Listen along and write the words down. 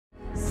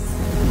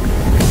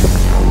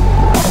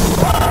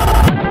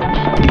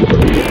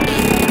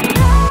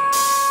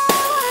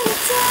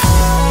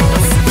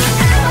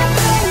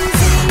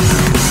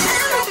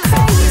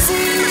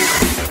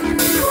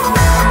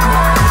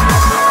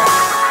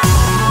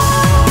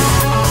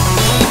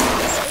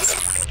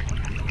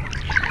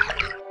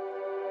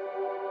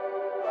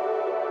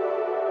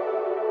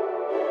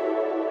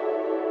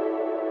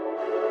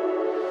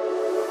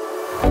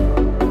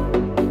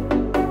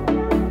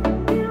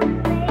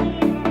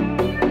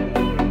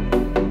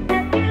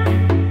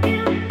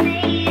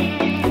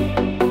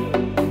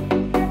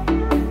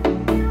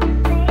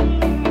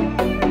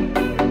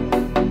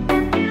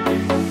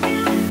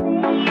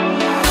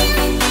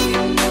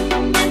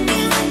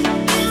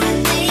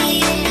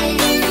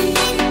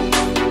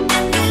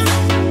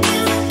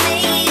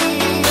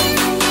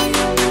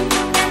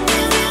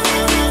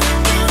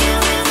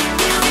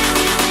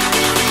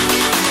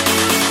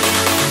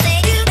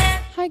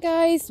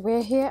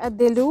at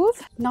the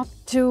Louvre, not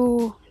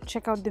to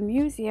check out the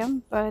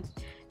museum, but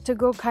to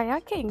go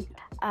kayaking.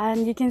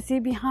 And you can see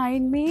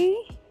behind me,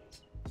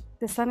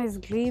 the sun is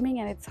gleaming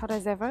and it's hot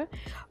as ever.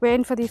 We're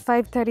in for the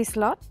 5:30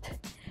 slot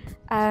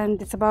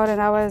and it's about an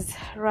hour's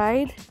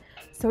ride.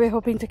 So we're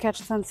hoping to catch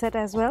sunset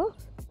as well.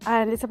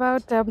 And it's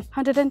about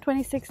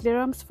 126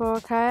 dirhams for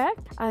kayak,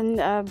 and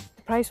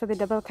the price for the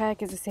double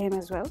kayak is the same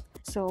as well.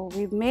 So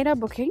we've made our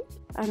booking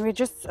and we're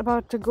just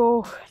about to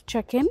go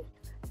check in.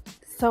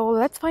 So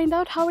let's find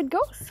out how it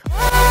goes.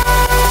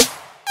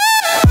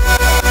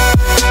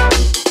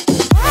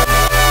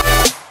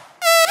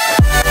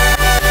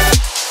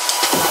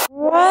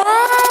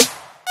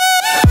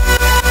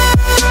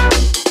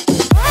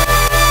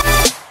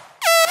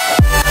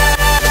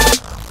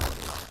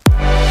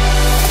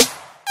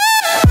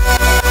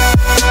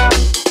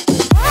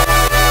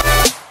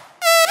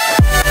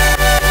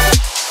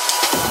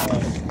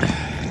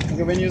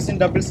 When using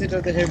double seater,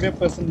 the heavier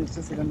person needs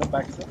to sit in the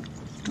back seat.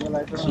 The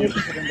lighter one needs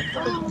to sit in the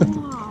front.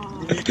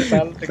 You need to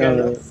paddle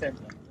together at the same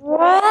time.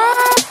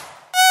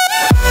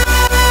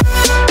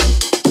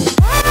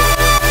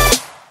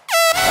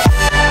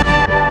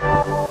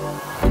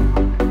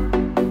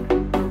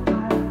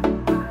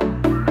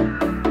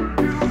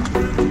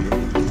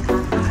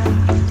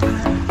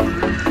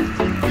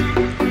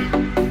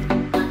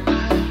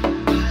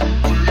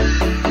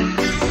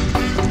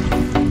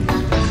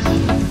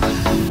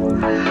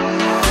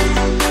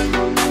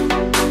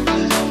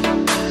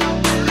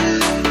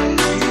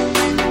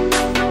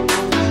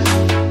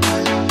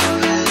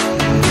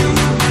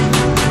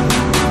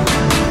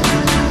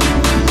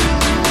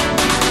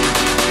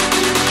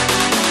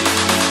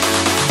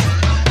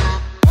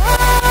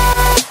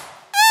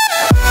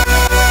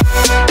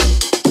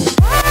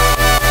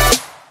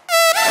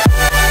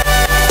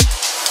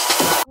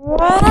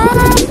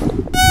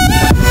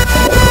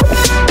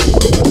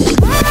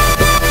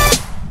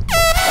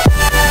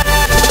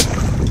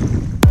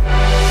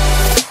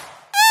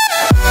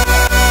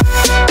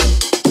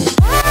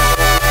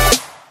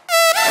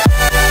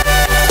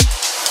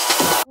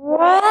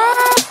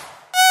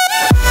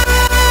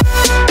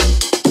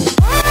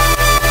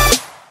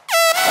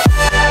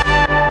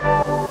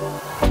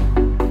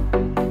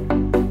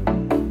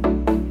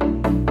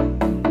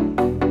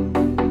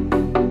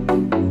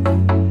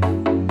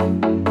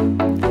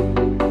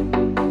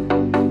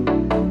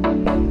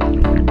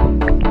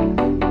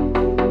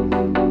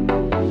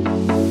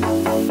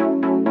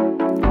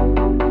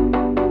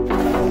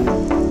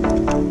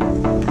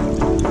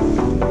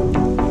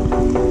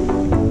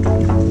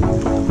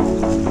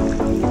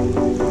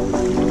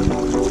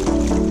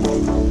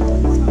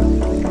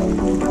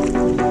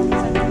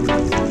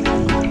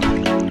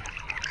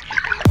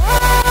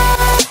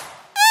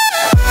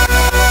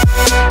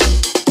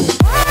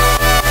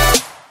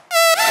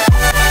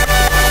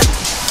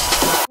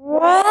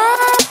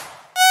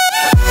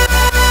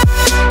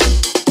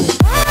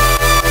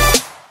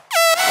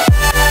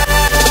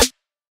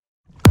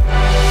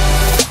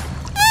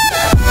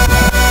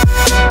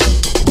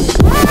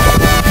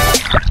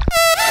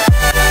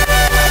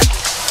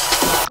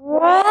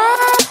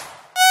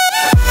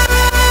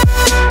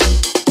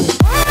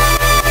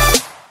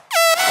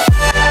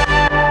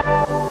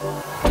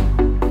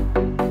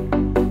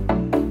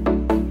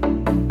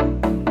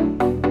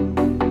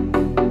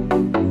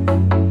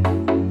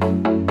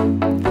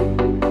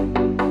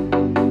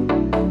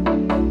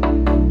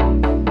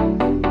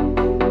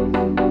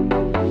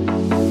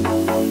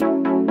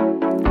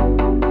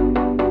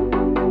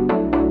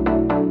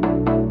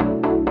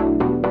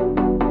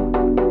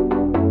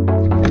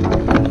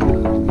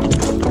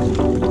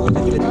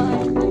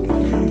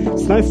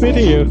 Nice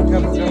meeting you.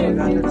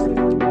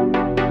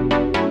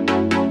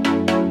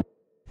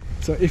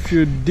 So if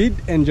you did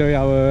enjoy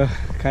our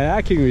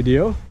kayaking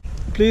video,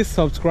 please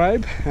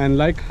subscribe and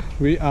like.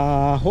 We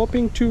are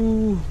hoping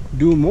to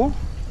do more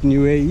in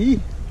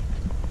UAE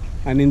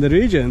and in the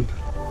region.